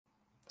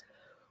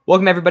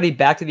Welcome, everybody,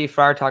 back to the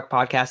Friar Talk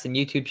podcast and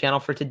YouTube channel.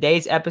 For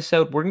today's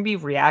episode, we're going to be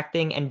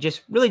reacting and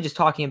just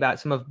talking about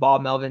some of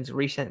Bob Melvin's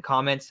recent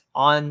comments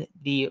on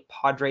the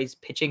Padres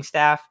pitching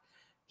staff.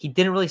 He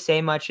didn't really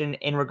say much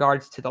in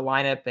regards to the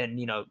lineup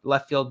and,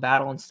 left field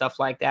battle and stuff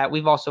like that.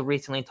 We've also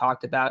recently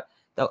talked about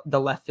the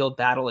left field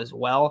battle as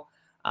well.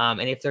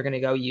 And if they're going to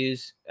go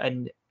use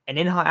an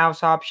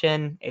in-house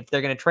option, if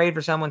they're going to trade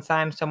for someone,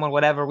 sign someone,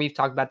 whatever. We've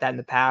talked about that in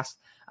the past.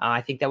 I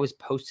think that was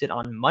posted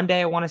on Monday,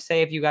 I want to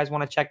say, if you guys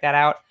want to check that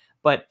out.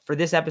 But for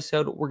this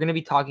episode, we're going to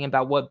be talking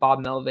about what Bob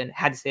Melvin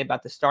had to say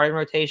about the starting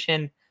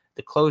rotation,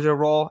 the closer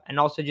role, and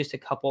also just a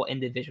couple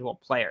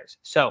individual players.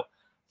 So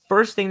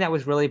first thing that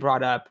was really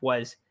brought up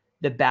was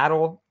the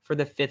battle for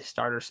the fifth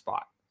starter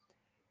spot.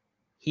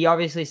 He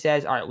obviously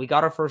says, all right, we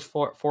got our first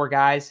four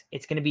guys.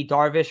 It's going to be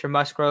Darvish or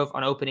Musgrove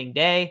on opening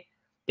day.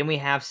 Then we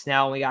have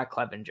Snell and we got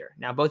Clevenger.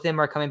 Now, both of them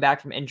are coming back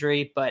from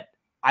injury, but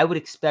I would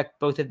expect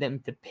both of them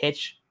to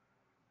pitch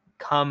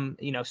come,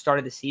 start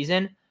of the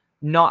season.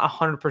 Not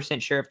 100%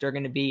 sure if they're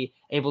going to be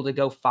able to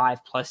go 5+,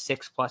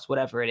 6+,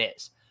 whatever it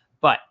is.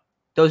 But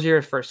those are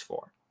your first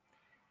four.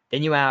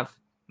 Then you have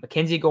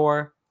Mackenzie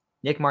Gore,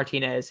 Nick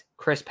Martinez,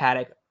 Chris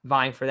Paddock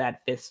vying for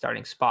that fifth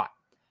starting spot.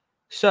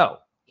 So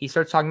he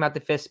starts talking about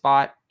the fifth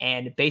spot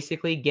and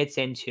basically gets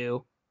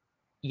into,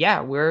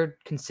 we're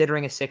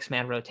considering a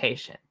six-man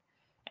rotation.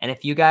 And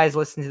if you guys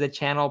listen to the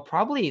channel,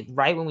 probably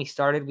right when we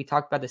started, we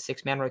talked about the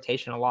six-man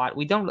rotation a lot.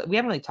 We haven't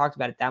really talked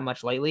about it that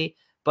much lately,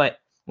 but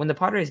when the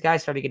Padres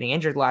guys started getting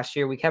injured last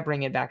year, we kept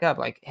bringing it back up.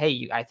 Like,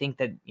 hey, I think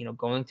that,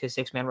 going to a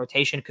six-man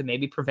rotation could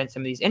maybe prevent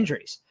some of these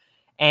injuries.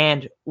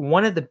 And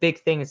one of the big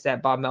things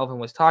that Bob Melvin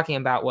was talking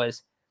about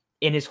was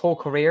in his whole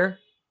career,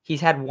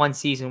 he's had one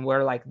season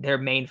where like their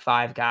main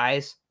five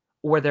guys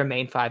were their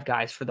main five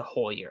guys for the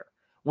whole year,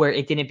 where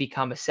it didn't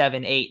become a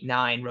 7, 8,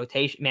 9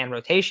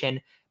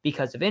 rotation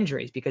because of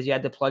injuries, because you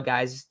had to plug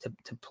guys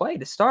to play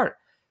to start.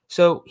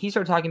 So he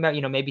started talking about,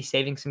 maybe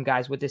saving some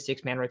guys with the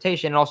six-man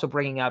rotation and also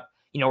bringing up,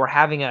 we're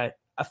having a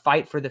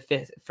fight for the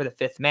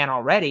fifth man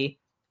already.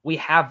 We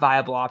have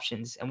viable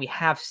options and we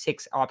have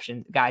 6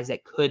 option guys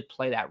that could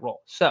play that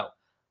role. So,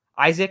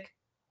 Isaac,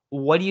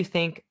 what do you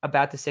think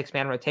about the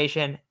six-man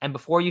rotation? And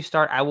before you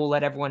start, I will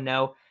let everyone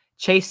know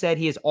Chase said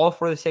he is all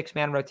for the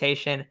six-man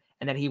rotation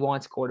and that he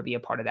wants Gore to be a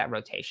part of that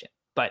rotation.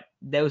 But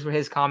those were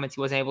his comments.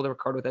 He wasn't able to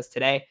record with us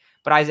today.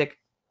 But Isaac,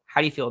 how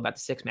do you feel about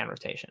the six-man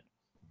rotation?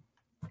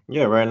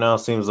 Yeah, right now it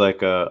seems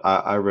like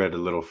I read a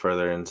little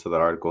further into the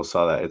article,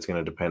 saw that it's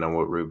going to depend on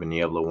what Ruben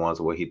Niebla wants,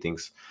 what he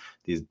thinks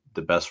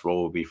the best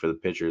role will be for the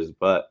pitchers.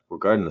 But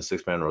regarding the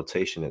six-man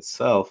rotation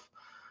itself,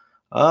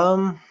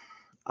 I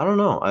don't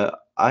know.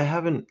 I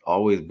haven't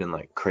always been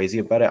like crazy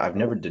about it. I've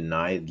never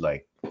denied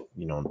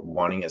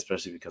wanting it,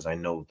 especially because I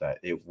know that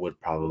it would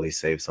probably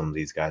save some of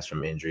these guys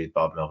from injuries.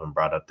 Bob Melvin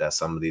brought up that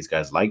some of these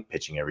guys like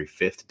pitching every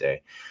 5th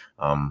day.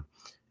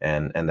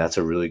 And that's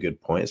a really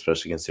good point,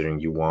 especially considering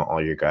you want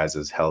all your guys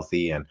as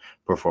healthy and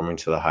performing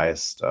to the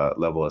highest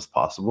level as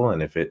possible.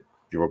 And if it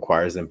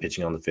requires them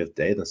pitching on the 5th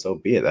day, then so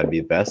be it. That'd be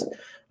best.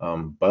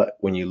 But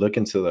when you look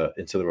into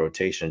the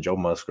rotation, Joe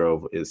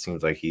Musgrove, it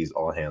seems like he's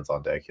all hands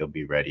on deck. He'll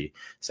be ready.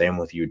 Same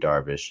with Yu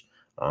Darvish.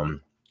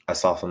 I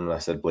saw something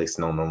that said Blake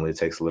Snell normally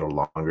takes a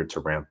little longer to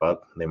ramp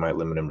up. They might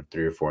limit him to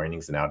 3 or 4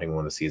 innings an outing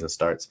when the season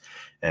starts,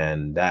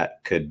 and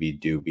that could be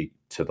due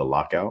to the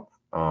lockout.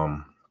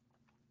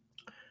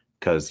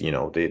 Because, they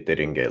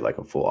didn't get like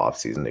a full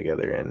offseason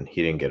together, and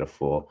he didn't get a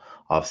full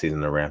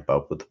offseason to ramp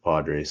up with the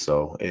Padres.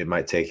 So it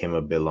might take him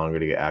a bit longer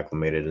to get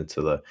acclimated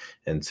into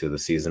the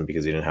season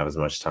because he didn't have as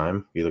much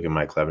time. You look at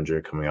Mike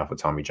Clevenger coming off of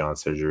Tommy John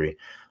surgery,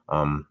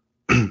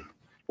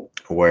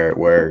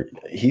 where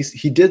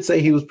he did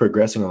say he was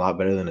progressing a lot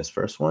better than his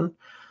first one.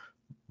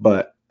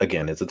 But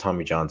again, it's a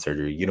Tommy John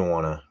surgery. You don't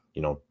want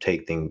to,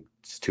 take things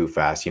too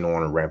fast. You don't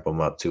want to ramp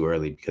him up too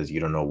early because you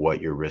don't know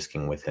what you're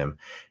risking with him.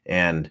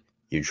 And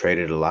you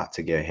traded a lot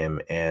to get him,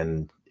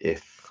 and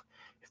if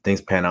things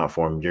pan out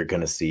for him, you're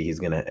going to see he's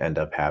going to end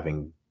up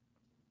having,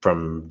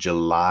 from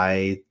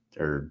July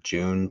or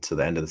June to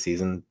the end of the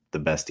season, the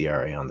best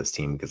ERA on this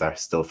team, because I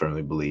still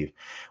firmly believe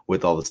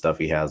with all the stuff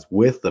he has,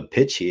 with the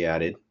pitch he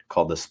added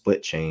called the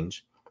split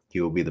change, he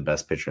will be the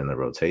best pitcher in the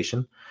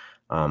rotation.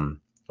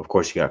 Of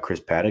course, you got Chris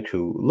Paddock,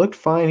 who looked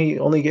fine. He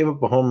only gave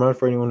up a home run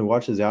for anyone who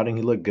watched his outing.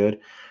 He looked good.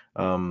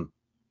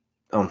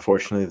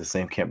 Unfortunately, the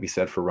same can't be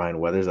said for Ryan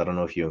Weathers. I don't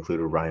know if you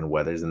included Ryan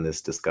Weathers in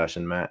this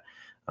discussion, Matt.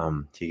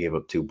 He gave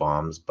up 2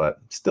 bombs, but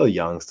still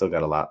young, still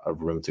got a lot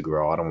of room to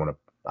grow. I don't want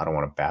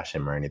to bash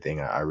him or anything.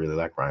 I really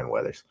like Ryan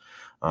Weathers.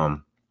 You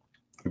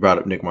brought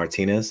up Nick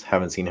Martinez.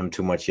 Haven't seen him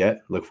too much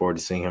yet. Look forward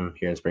to seeing him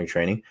here in spring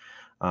training.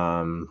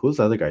 Who's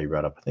the other guy you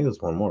brought up? I think it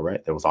was one more,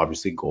 right? There was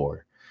obviously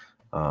Gore.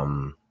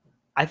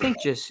 I think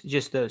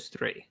just those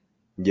 3.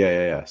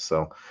 Yeah.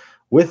 So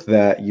with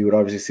that, you would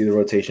obviously see the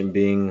rotation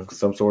being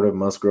some sort of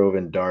Musgrove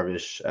and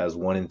Darvish as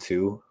 1 and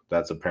 2.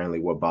 That's apparently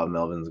what Bob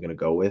Melvin is going to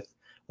go with.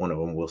 One of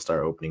them will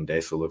start opening day,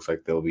 so it looks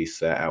like they'll be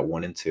set at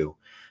 1 and 2.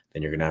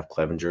 Then you're going to have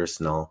Clevenger or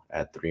Snell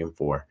at 3 and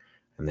 4.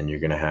 And then you're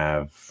going to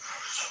have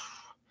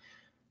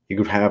You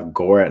could have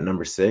Gore at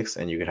number 6,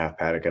 and you could have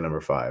Paddock at number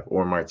 5,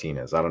 or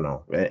Martinez. I don't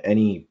know.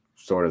 Any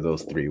sort of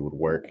those three would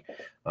work.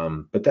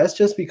 But that's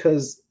just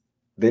because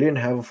they didn't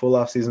have a full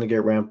off season to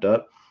get ramped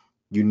up.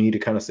 You need to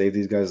kind of save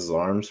these guys'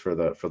 arms for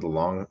the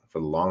long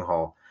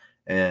haul.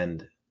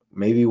 And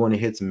maybe when it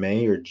hits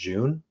May or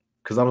June,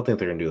 because I don't think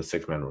they're gonna do a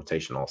 6-man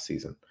rotation all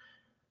season.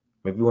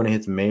 Maybe when it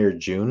hits May or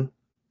June,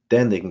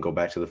 then they can go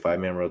back to the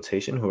 5-man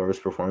rotation. Whoever's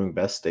performing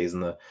best stays in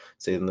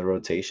the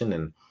rotation,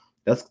 and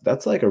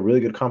that's like a really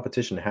good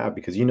competition to have,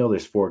 because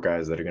there's 4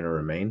 guys that are going to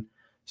remain.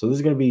 So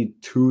there's going to be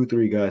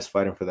 2-3 guys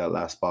fighting for that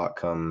last spot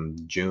come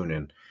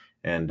June,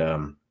 and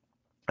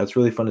that's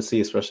really fun to see,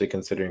 especially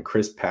considering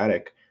Chris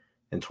Paddock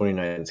in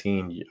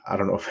 2019. I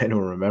don't know if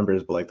anyone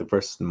remembers, but like the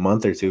first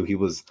month or two, he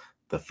was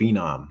the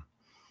phenom.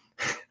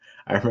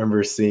 I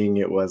remember seeing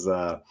it was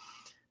a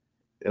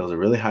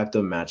really hyped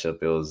up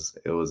matchup.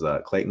 It was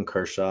Clayton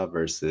Kershaw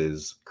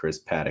versus Chris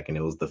Paddock, and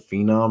it was the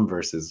phenom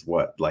versus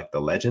like the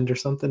legend or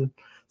something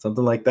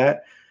like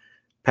that.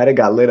 Paddock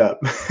got lit up.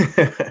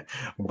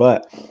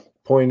 But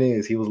point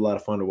is, he was a lot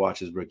of fun to watch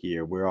his rookie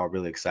year. We're all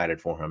really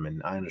excited for him,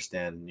 and I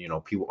understand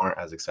people aren't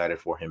as excited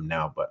for him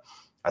now, but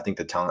I think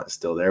the talent is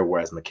still there.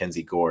 Whereas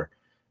Mackenzie Gore,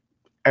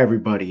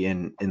 everybody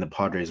in the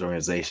Padres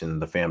organization,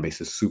 the fan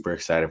base is super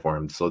excited for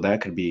him. So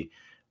that could be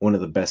one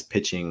of the best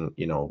pitching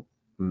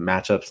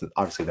matchups. And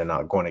obviously they're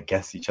not going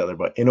against each other,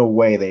 but in a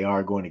way they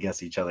are going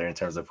against each other in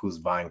terms of who's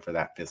vying for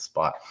that 5th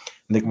spot.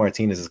 Nick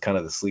Martinez is kind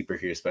of the sleeper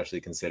here,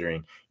 especially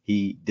considering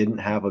he didn't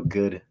have a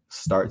good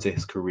start to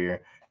his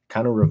career,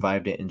 kind of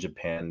revived it in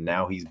Japan.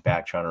 Now he's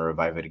back trying to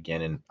revive it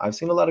again, and I've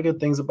seen a lot of good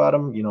things about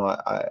him.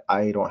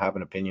 I don't have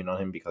an opinion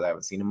on him because I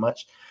haven't seen him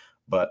much,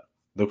 but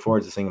look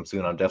forward to seeing him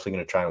soon. I'm definitely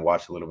going to try and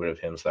watch a little bit of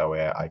him, so that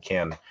way I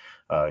can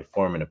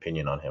form an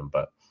opinion on him.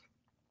 But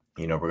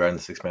regarding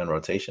the 6-man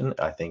rotation,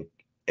 I think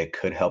it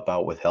could help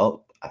out with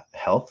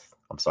health.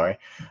 I'm sorry.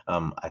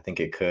 I think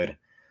it could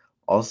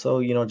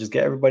also, just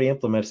get everybody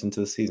implemented into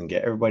the season,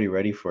 get everybody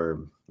ready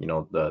for,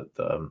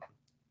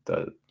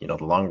 the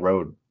long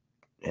road,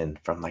 and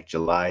from like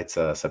July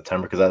to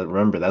September, because I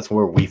remember that's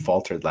where we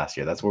faltered last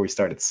year. That's where we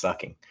started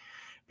sucking,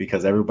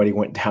 because everybody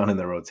went down in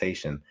the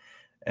rotation.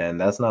 And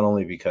that's not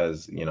only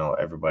because,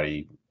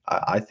 everybody,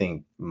 I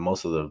think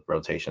most of the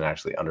rotation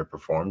actually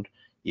underperformed,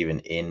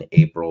 even in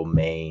April,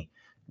 May,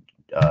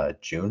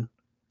 June,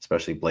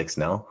 especially Blake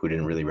Snell, who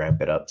didn't really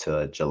ramp it up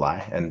to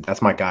July. And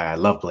that's my guy. I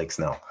love Blake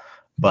Snell,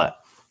 but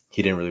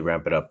he didn't really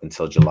ramp it up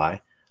until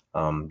July.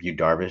 Yu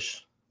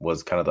Darvish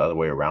was kind of the other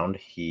way around.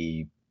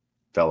 He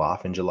fell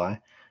off in July.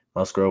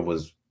 Musgrove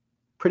was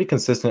pretty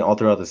consistent all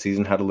throughout the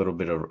season, had a little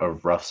bit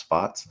of rough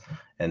spots.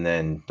 And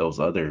then those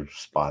other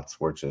spots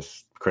were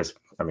just Chris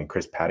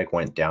Paddock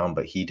went down,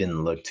 but he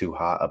didn't look too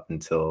hot up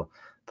until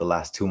the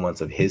last 2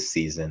 months of his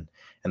season.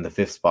 And the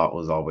 5th spot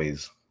was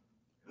always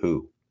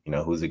who's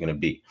it going to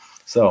be?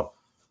 So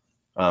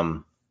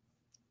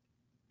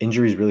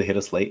injuries really hit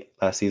us late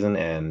last season,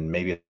 and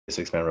maybe a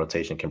 6-man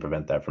rotation can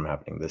prevent that from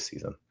happening this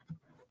season.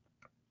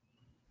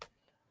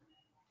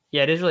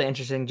 Yeah, it is really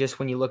interesting just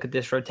when you look at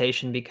this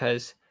rotation,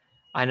 because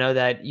I know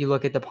that you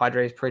look at the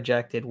Padres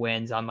projected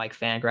wins on like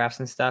Fangraphs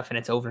and stuff, and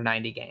it's over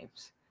 90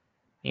 games.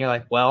 And you're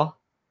like, well,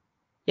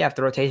 yeah, if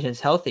the rotation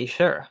is healthy,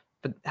 sure.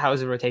 But how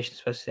is the rotation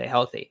supposed to stay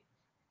healthy?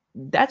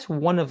 That's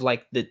one of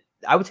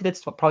I would say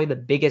that's probably the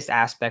biggest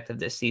aspect of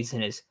this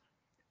season is,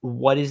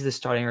 what is the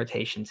starting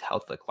rotation's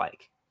health look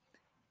like?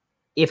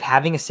 If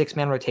having a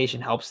 6-man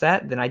rotation helps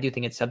that, then I do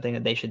think it's something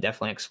that they should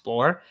definitely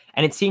explore.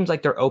 And it seems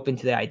like they're open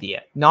to the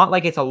idea. Not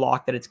like it's a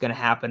lock that it's going to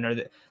happen, or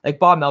like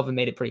Bob Melvin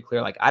made it pretty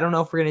clear. Like, I don't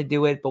know if we're going to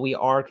do it, but we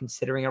are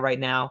considering it right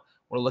now.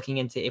 We're looking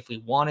into if we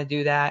want to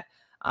do that.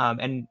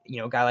 And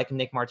a guy like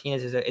Nick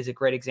Martinez is a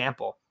great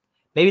example.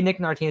 Maybe Nick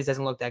Martinez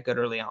doesn't look that good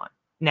early on.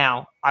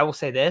 Now, I will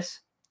say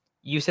this.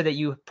 You said that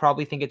you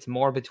probably think it's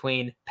more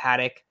between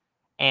Paddock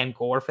and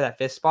Gore for that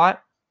 5th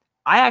spot.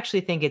 I actually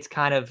think it's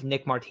kind of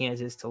Nick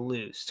Martinez's to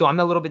lose. So I'm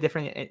a little bit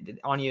different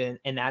on you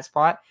in that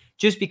spot,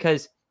 just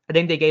because I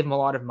think they gave him a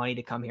lot of money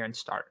to come here and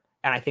start.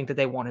 And I think that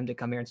they want him to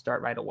come here and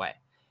start right away.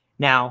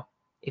 Now,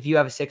 if you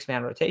have a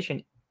 6-man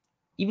rotation,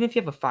 even if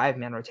you have a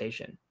 5-man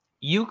rotation,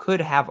 you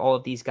could have all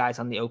of these guys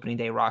on the opening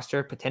day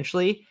roster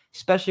potentially,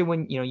 especially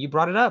when, you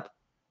brought it up.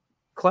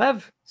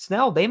 Clev,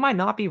 Snell, they might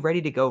not be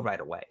ready to go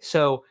right away.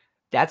 So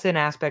that's an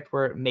aspect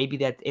where maybe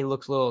that it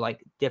looks a little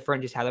like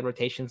different, just how the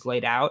rotation's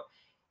laid out.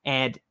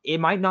 And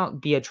it might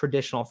not be a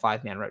traditional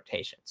 5-man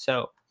rotation.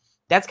 So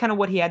that's kind of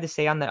what he had to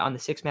say on the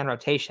 6-man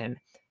rotation.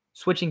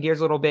 Switching gears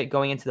a little bit,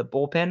 going into the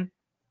bullpen.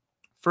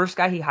 First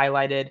guy he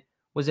highlighted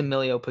was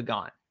Emilio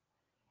Pagan.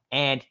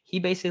 And he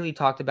basically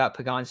talked about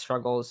Pagan's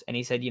struggles. And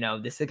he said,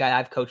 this is a guy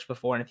I've coached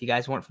before. And if you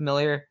guys weren't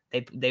familiar,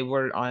 they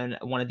were on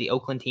one of the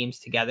Oakland teams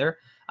together,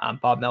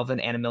 Bob Melvin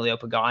and Emilio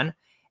Pagan.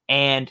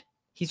 And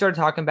he started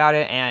talking about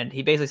it. And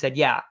he basically said,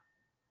 yeah,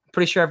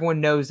 pretty sure everyone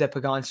knows that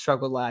Pagan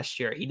struggled last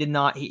year. He did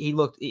not, he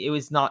looked, it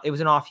was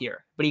an off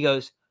year. But he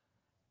goes,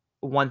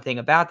 one thing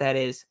about that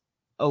is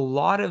a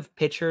lot of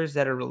pitchers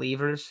that are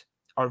relievers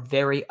are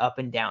very up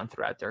and down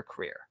throughout their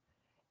career.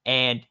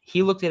 And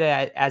he looked at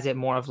it as it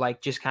more of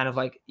like, just kind of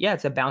like, yeah,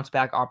 it's a bounce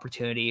back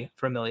opportunity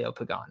for Emilio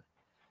Pagan.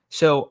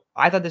 So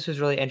I thought this was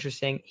really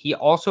interesting. He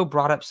also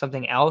brought up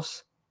something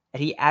else, that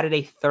he added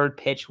a third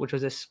pitch, which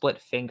was a split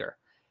finger.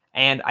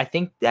 And I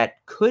think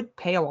that could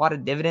pay a lot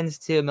of dividends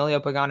to Emilio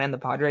Pagan and the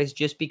Padres,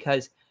 just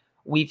because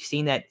we've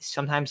seen that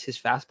sometimes his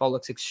fastball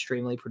looks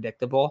extremely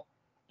predictable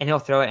and he'll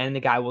throw it and the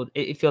guy will,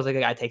 it feels like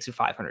the guy takes it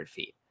 500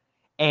 feet.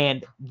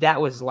 And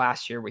that was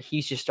last year where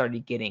he's just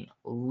started getting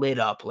lit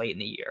up late in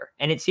the year.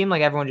 And it seemed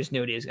like everyone just knew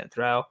what he was going to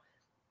throw.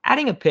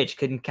 Adding a pitch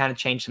could kind of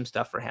change some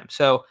stuff for him.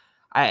 So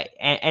I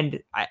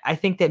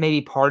think that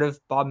maybe part of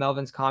Bob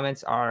Melvin's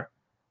comments are,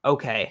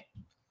 okay,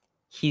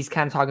 he's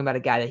kind of talking about a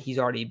guy that he's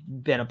already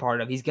been a part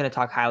of. He's going to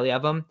talk highly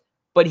of him.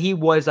 But he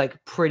was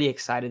like pretty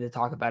excited to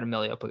talk about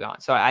Emilio Pagan.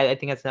 So I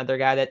think that's another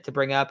guy that to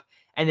bring up.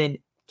 And then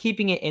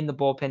keeping it in the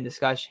bullpen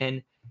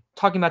discussion,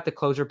 talking about the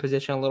closer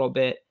position a little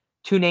bit.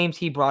 Two names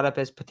he brought up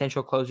as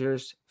potential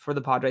closers for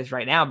the Padres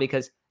right now,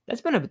 because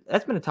that's been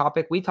a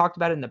topic we talked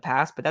about it in the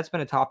past, but that's been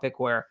a topic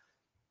where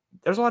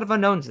there's a lot of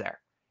unknowns there.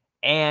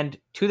 And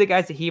two of the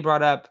guys that he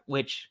brought up,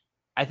 which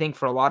I think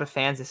for a lot of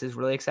fans this is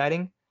really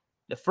exciting.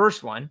 The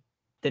first one,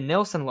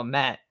 Dinelson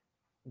Lamet,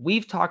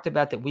 we've talked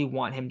about that we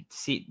want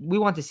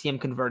to see him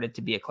converted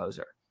to be a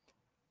closer.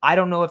 I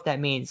don't know if that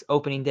means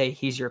opening day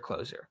he's your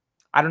closer.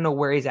 I don't know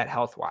where he's at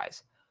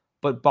health-wise,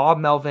 but Bob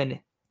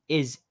Melvin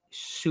is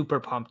super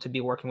pumped to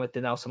be working with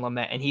Dinelson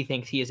Lamet, and he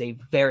thinks he is a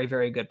very,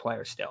 very good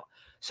player still.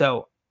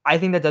 So I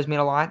think that does mean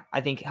a lot. I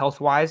think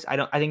health-wise,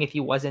 I think if he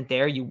wasn't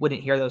there, you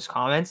wouldn't hear those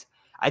comments.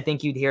 I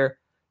think you'd hear,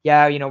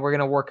 yeah, we're going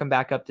to work him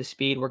back up to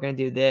speed. We're going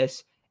to do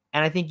this.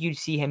 And I think you'd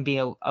see him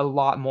being a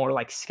lot more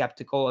like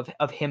skeptical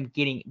of him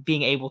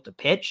being able to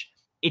pitch.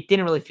 It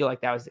didn't really feel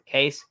like that was the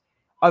case.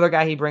 Other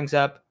guy he brings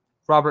up,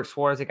 Robert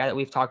Suarez, a guy that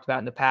we've talked about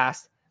in the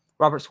past.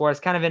 Robert Suarez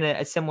kind of in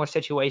a similar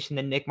situation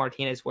than Nick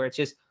Martinez, where it's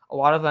just a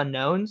lot of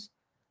unknowns,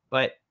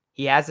 but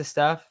he has the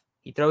stuff.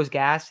 He throws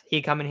gas.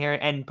 He come in here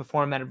and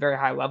perform at a very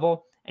high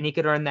level, and he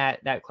could earn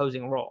that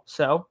closing role.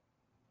 So,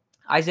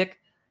 Isaac,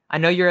 I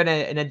know you're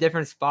in a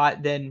different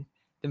spot than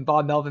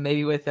Bob Melvin,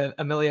 maybe with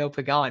Emilio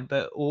Pagan,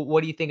 but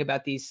what do you think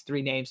about these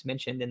three names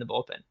mentioned in the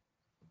bullpen?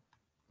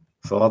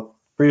 So I'll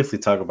briefly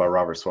talk about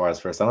Robert Suarez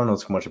first. I don't know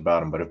too much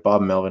about him, but if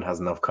Bob Melvin has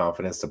enough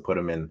confidence to put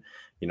him in,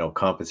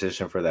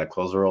 competition for that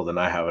closer role, then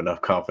I have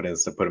enough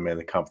confidence to put him in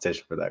the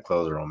competition for that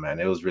closer role, man.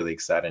 It was really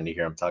exciting to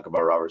hear him talk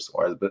about Robert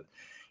Suarez, but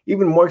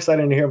even more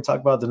exciting to hear him talk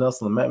about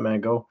Dinelson Lamet, man.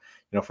 Go,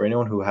 for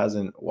anyone who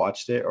hasn't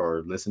watched it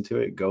or listened to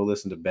it, go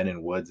listen to Ben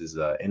and Woods'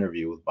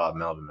 interview with Bob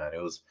Melvin, man. It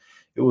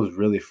was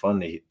really fun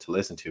to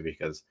listen to,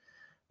 because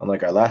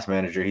unlike our last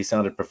manager, he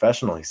sounded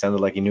professional. He sounded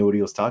like he knew what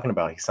he was talking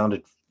about. He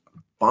sounded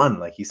fun.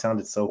 Like, he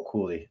sounded so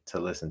cool to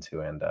listen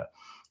to. And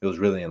it was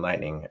really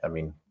enlightening. I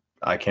mean,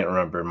 I can't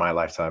remember in my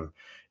lifetime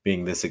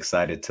being this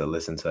excited to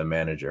listen to a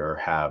manager or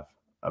have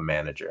a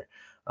manager.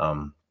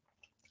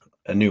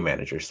 A new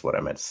manager is what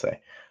I meant to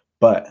say.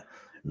 But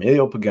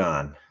Emilio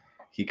Pagan,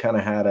 he kind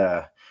of had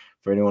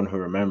for anyone who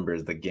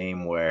remembers the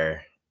game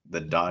where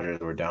the Dodgers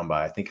were down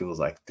by, I think it was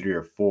like 3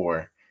 or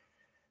 4.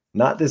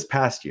 Not this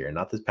past year.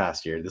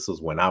 This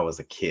was when I was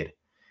a kid.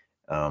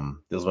 This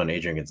was when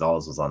Adrian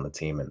Gonzalez was on the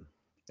team, and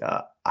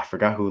I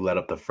forgot who led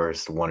up the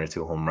first 1 or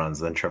 2 home runs.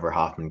 Then Trevor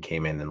Hoffman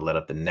came in and led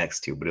up the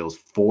next 2, but it was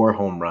 4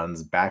 home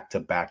runs back to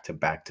back to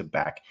back to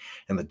back,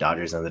 and the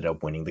Dodgers ended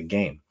up winning the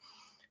game.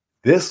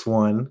 This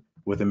one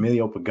with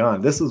Emilio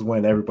Pagan, this is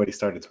when everybody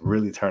started to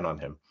really turn on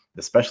him,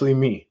 especially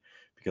me,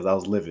 because I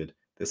was livid.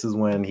 This is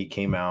when he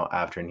came out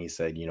after and he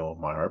said,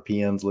 my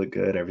RPMs look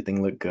good,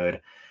 everything looked good,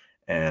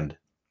 and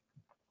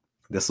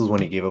this was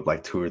when he gave up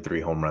like 2 or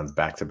 3 home runs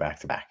back to back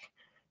to back.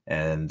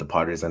 And the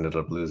Padres ended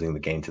up losing the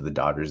game to the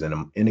Dodgers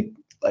in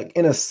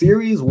a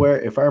series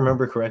where, if I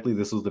remember correctly,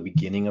 this was the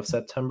beginning of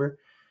September.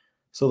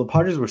 So the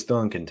Padres were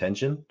still in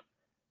contention.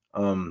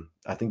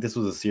 I think this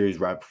was a series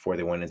right before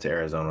they went into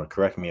Arizona.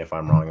 Correct me if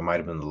I'm wrong. It might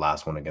have been the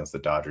last one against the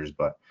Dodgers,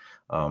 but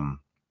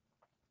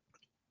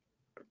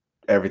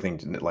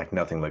everything, like,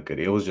 nothing looked good.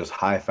 It was just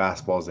high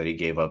fastballs that he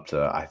gave up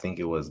to, I think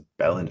it was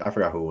Bellinger. I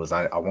forgot who it was.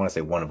 I want to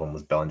say one of them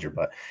was Bellinger,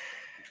 but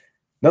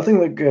nothing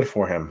looked good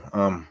for him.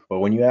 But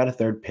when you add a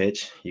third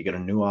pitch, you get a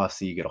new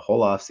offseason, you get a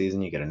whole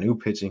offseason, you get a new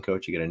pitching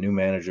coach, you get a new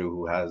manager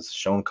who has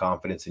shown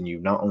confidence in you,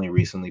 not only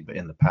recently, but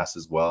in the past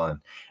as well.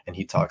 And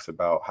he talks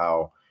about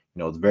how,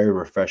 it's very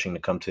refreshing to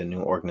come to a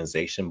new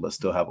organization, but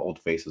still have old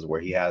faces,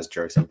 where he has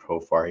Jurickson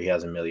Profar, he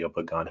has Emilio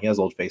Pagan, he has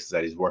old faces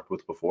that he's worked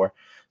with before.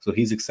 So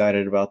he's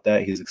excited about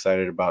that. He's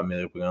excited about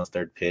Emilio Pagan's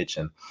third pitch.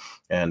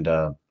 And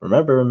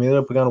remember,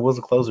 Emilio Pagan was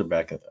a closer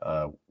back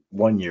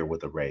 1 year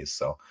with the Rays.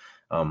 So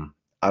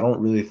I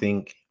don't really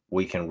think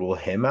we can rule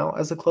him out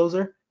as a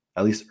closer,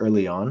 at least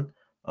early on.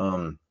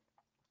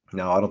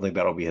 No, I don't think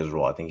that'll be his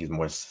role. I think he's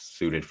more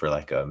suited for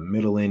like a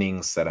middle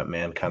inning setup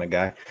man kind of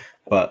guy.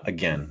 But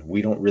again,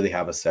 we don't really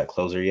have a set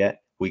closer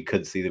yet. We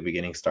could see the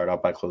beginning start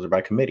out by closer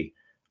by committee.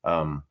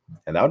 And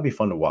that would be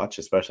fun to watch,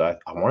 especially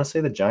I want to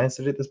say the Giants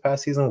did it this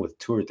past season with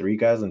 2 or 3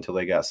 guys until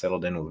they got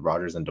settled in with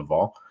Rodgers and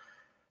Duvall.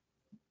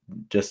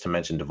 Just to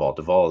mention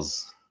Duvall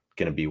is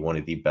going to be one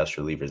of the best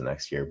relievers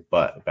next year.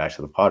 But back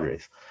to the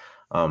Padres.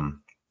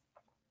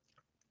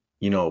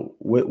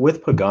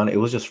 With Pagan, it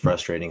was just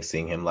frustrating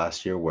seeing him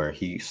last year where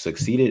he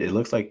succeeded. It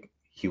looks like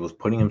he was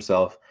putting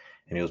himself,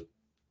 and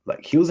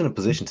he was in a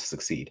position to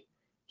succeed.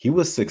 He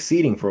was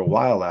succeeding for a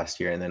while last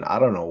year, and then I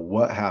don't know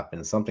what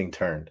happened. Something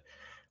turned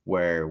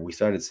where we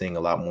started seeing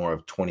a lot more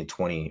of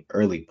 2020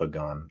 early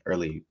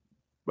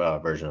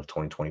version of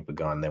 2020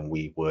 Pagan than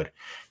we would,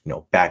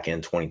 back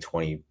in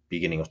 2020,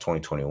 beginning of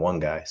 2021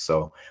 guy.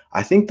 So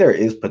I think there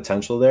is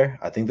potential there.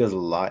 I think there's a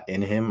lot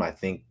in him. I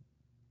think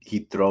he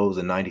throws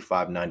a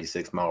 95,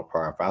 96 mile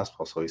per hour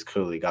fastball, so he's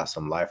clearly got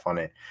some life on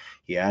it.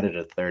 He added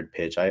a third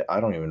pitch. I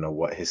don't even know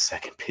what his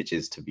second pitch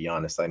is, to be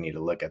honest. I need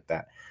to look at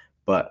that.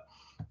 But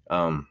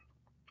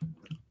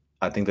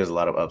I think there's a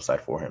lot of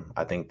upside for him.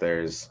 I think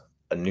there's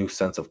a new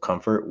sense of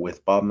comfort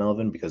with Bob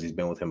Melvin because he's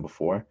been with him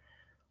before.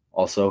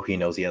 Also, he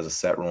knows he has a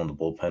set role in the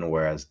bullpen,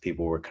 whereas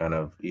people were kind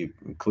of,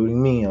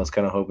 including me, I was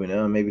kind of hoping,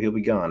 maybe he'll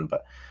be gone.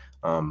 But,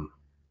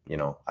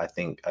 I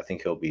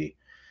think he'll be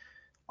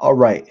all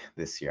right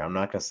this year. I'm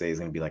not going to say he's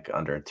going to be like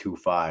under a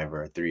 2.5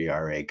 or a 3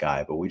 ERA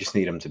guy, but we just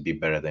need him to be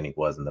better than he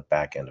was in the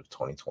back end of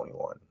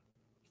 2021.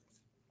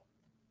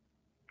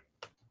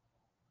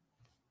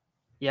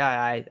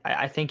 Yeah,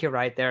 I think you're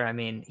right there. I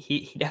mean,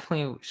 he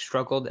definitely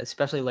struggled,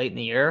 especially late in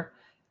the year.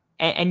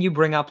 And you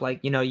bring up, like,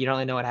 you don't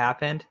really know what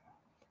happened.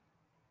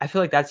 I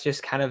feel like that's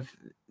just kind of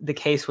the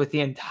case with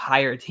the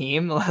entire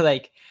team.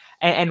 Like,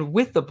 and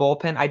with the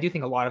bullpen, I do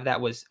think a lot of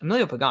that was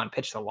Emilio Pagan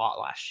pitched a lot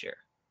last year.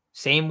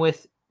 Same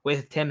with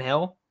Tim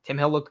Hill. Tim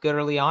Hill looked good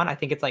early on. I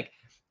think it's like,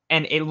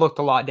 and it looked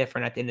a lot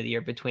different at the end of the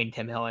year between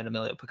Tim Hill and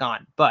Emilio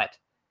Pagan, but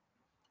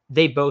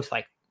they both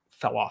like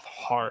fell off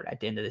hard at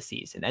the end of the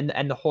season,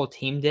 and the whole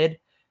team did.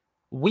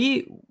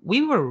 We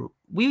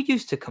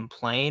used to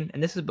complain,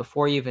 and this is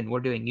before even we're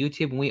doing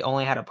YouTube, and we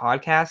only had a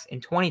podcast in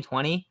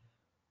 2020.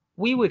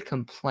 We would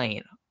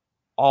complain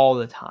all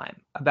the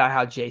time about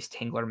how Jace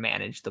Tingler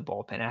managed the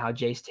bullpen and how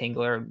Jace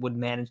Tingler would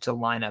manage the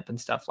lineup and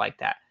stuff like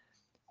that.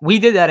 We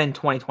did that in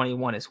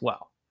 2021 as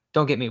well.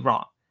 Don't get me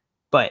wrong.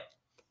 But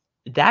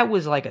that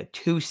was like a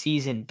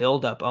 2-season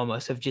buildup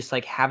almost of just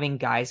like having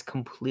guys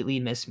completely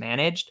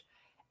mismanaged.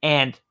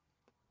 And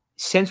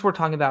since we're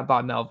talking about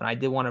Bob Melvin, I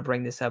did want to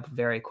bring this up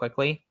very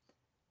quickly.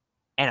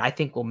 And I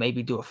think we'll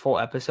maybe do a full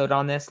episode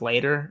on this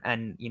later.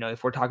 And,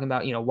 if we're talking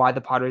about, why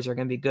the Padres are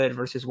going to be good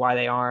versus why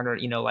they aren't, or,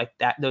 like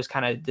that, those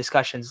kind of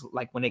discussions,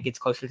 like when it gets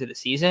closer to the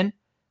season,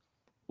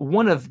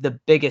 one of the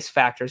biggest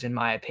factors, in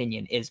my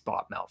opinion, is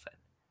Bob Melvin.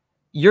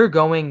 You're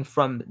going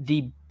from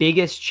the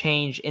biggest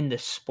change in the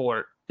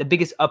sport, the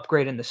biggest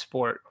upgrade in the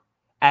sport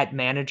at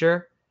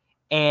manager.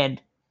 And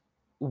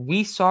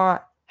we saw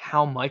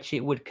how much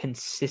it would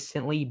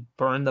consistently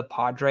burn the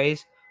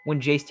Padres when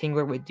Jace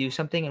Tingler would do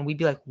something, and we'd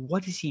be like,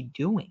 what is he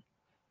doing?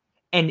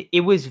 And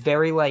it was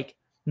very like,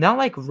 not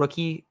like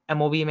rookie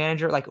MLB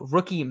manager, like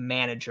rookie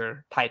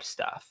manager type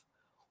stuff,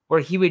 where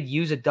he would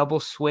use a double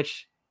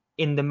switch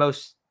in the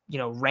most,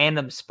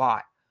 random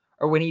spot,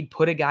 or when he'd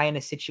put a guy in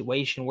a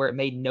situation where it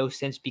made no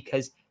sense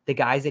because the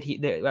guys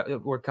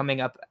that were coming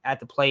up at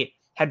the plate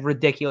had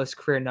ridiculous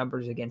career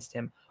numbers against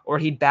him, or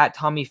he'd bat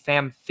Tommy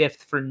Pham 5th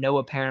for no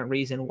apparent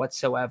reason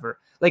whatsoever.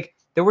 Like,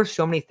 there were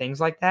so many things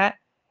like that,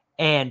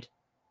 and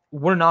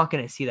we're not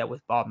going to see that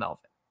with Bob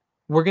Melvin.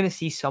 We're going to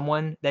see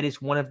someone that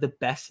is one of the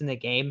best in the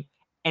game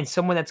and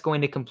someone that's going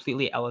to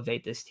completely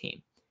elevate this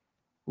team.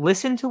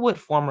 Listen to what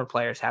former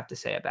players have to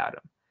say about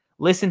him.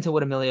 Listen to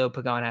what Emilio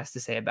Pagan has to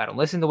say about him.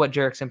 Listen to what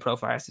Jerickson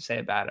Profar has to say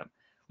about him.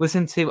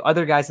 Listen to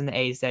other guys in the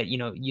A's that,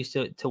 used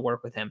to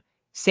work with him.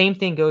 Same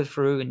thing goes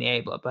for Ruben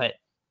Niebla, but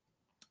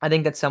I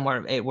think that's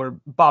somewhere where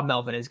Bob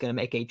Melvin is going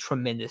to make a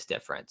tremendous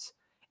difference.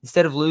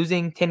 Instead of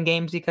losing 10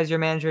 games because you're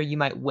manager, you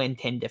might win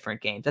 10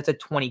 different games. That's a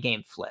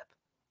 20-game flip.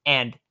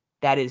 And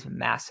that is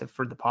massive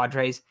for the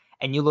Padres.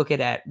 And you look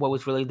at what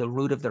was really the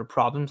root of their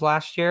problems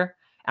last year.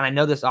 And I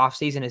know this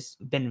offseason has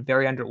been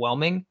very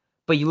underwhelming,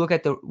 but you look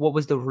at what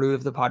was the root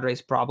of the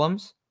Padres'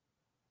 problems.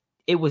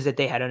 It was that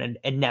they had an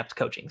inept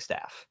coaching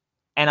staff.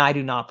 And I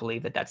do not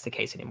believe that that's the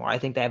case anymore. I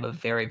think they have a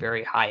very,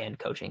 very high-end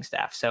coaching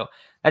staff. So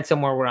that's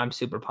somewhere where I'm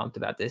super pumped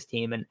about this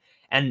team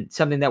and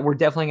something that we're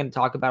definitely going to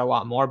talk about a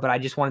lot more. But I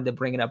just wanted to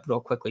bring it up real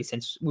quickly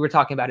since we were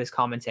talking about his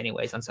comments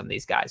anyways on some of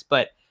these guys.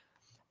 But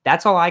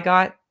that's all I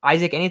got.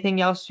 Isaac,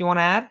 anything else you want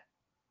to add?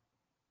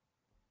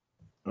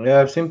 Yeah,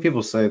 I've seen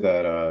people say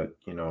that,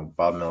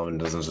 Bob Melvin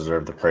doesn't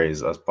deserve the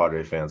praise us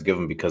Padre fans give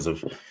him because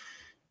of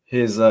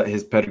his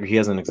pedigree. He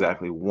hasn't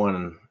exactly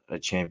won a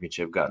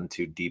championship, gotten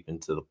too deep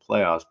into the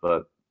playoffs,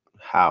 but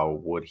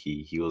how would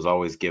he? He was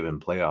always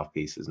given playoff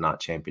pieces, not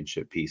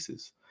championship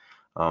pieces.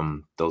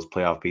 Those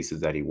playoff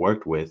pieces that he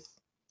worked with,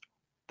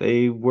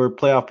 they were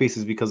playoff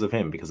pieces because of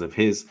him, because of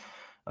his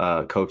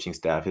coaching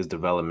staff, his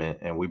development,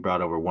 and we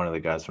brought over one of the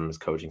guys from his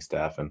coaching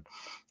staff, and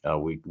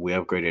we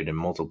upgraded in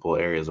multiple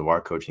areas of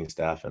our coaching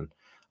staff,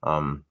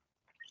 and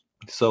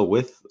so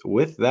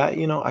with that,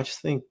 I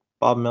just think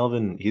Bob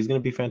Melvin, he's going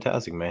to be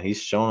fantastic, man.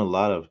 He's shown a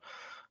lot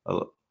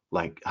of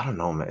like, I don't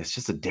know, man. It's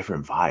just a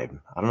different vibe.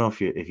 I don't know if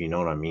you know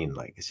what I mean.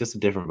 Like, it's just a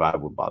different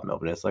vibe with Bob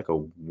Melvin. It's like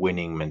a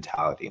winning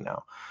mentality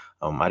now.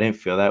 I didn't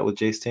feel that with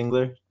Jay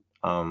Stingler.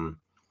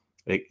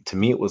 To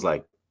me, it was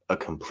like a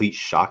complete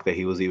shock that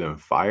he was even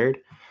fired.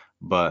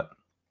 But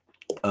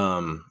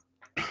um,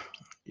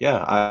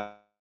 yeah, I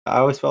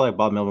always felt like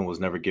Bob Melvin was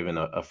never given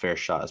a fair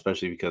shot,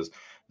 especially because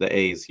the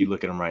A's. You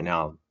look at them right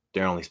now;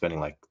 they're only spending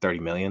like 30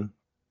 million,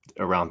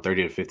 around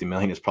 30 to 50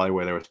 million is probably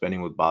where they were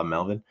spending with Bob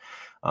Melvin.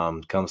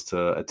 Comes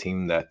to a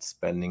team that's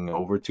spending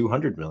over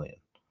 200 million.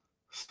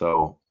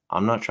 So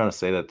I'm not trying to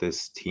say that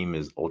this team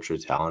is ultra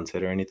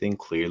talented or anything.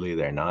 Clearly,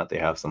 they're not. They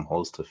have some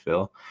holes to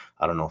fill.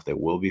 I don't know if they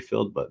will be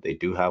filled, but they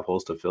do have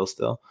holes to fill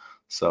still.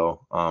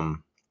 So,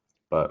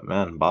 but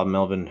man, Bob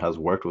Melvin has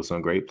worked with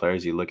some great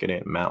players. You look at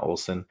it: Matt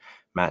Olson,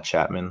 Matt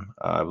Chapman,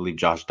 I believe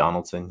Josh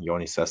Donaldson,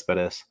 Yoni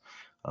Cespedes.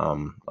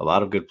 A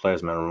lot of good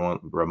players, man.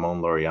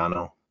 Ramon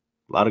Laureano,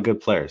 a lot of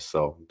good players.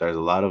 So there's a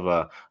lot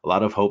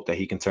of hope that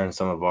he can turn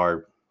some of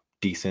our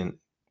decent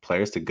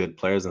players to good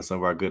players and some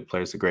of our good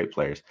players to great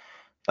players.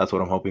 That's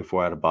what I'm hoping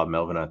for out of Bob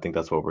Melvin. I think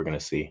that's what we're going to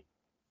see.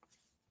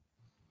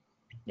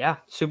 Yeah,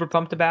 super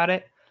pumped about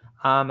it.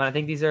 And I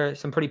think these are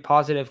some pretty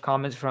positive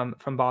comments from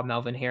Bob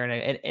Melvin here.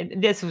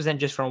 And this wasn't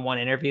just from one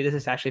interview. This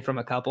is actually from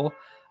a couple.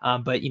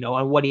 But,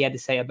 on what he had to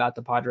say about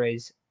the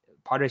Padres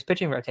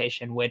pitching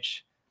rotation,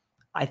 which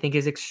I think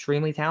is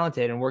extremely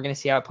talented. And we're going to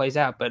see how it plays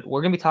out. But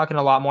we're going to be talking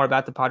a lot more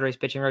about the Padres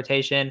pitching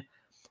rotation.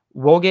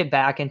 We'll get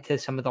back into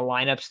some of the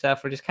lineup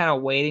stuff. We're just kind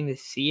of waiting to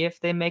see if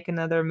they make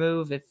another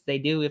move. If they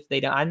do, if they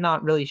don't, I'm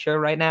not really sure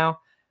right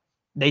now.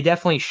 They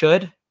definitely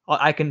should.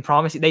 I can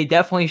promise you they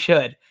definitely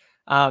should.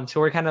 So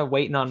we're kind of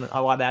waiting on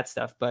a lot of that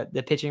stuff, but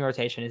the pitching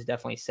rotation is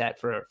definitely set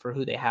for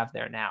who they have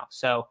there now.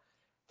 So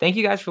thank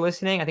you guys for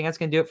listening. I think that's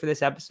going to do it for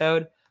this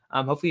episode.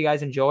 Hopefully you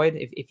guys enjoyed.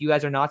 If you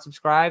guys are not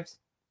subscribed,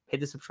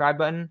 hit the subscribe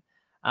button.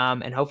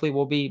 And hopefully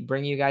we'll be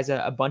bringing you guys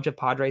a bunch of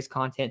Padres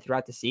content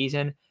throughout the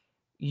season.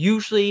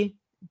 Usually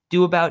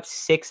do about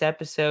 6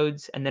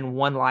 episodes and then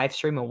 1 live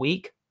stream a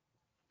week.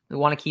 We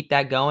want to keep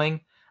that going.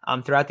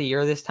 Throughout the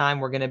year this time,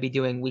 we're going to be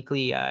doing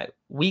weekly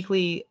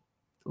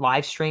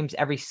live streams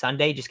every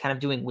Sunday, just kind of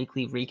doing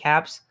weekly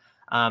recaps.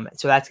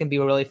 So that's going to be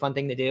a really fun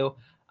thing to do.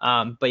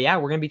 But yeah,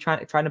 we're going to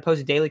be trying to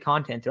post daily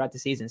content throughout the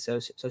season. So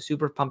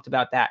super pumped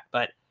about that.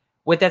 But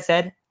with that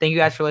said, thank you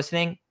guys for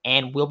listening,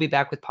 and we'll be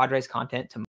back with Padres content tomorrow.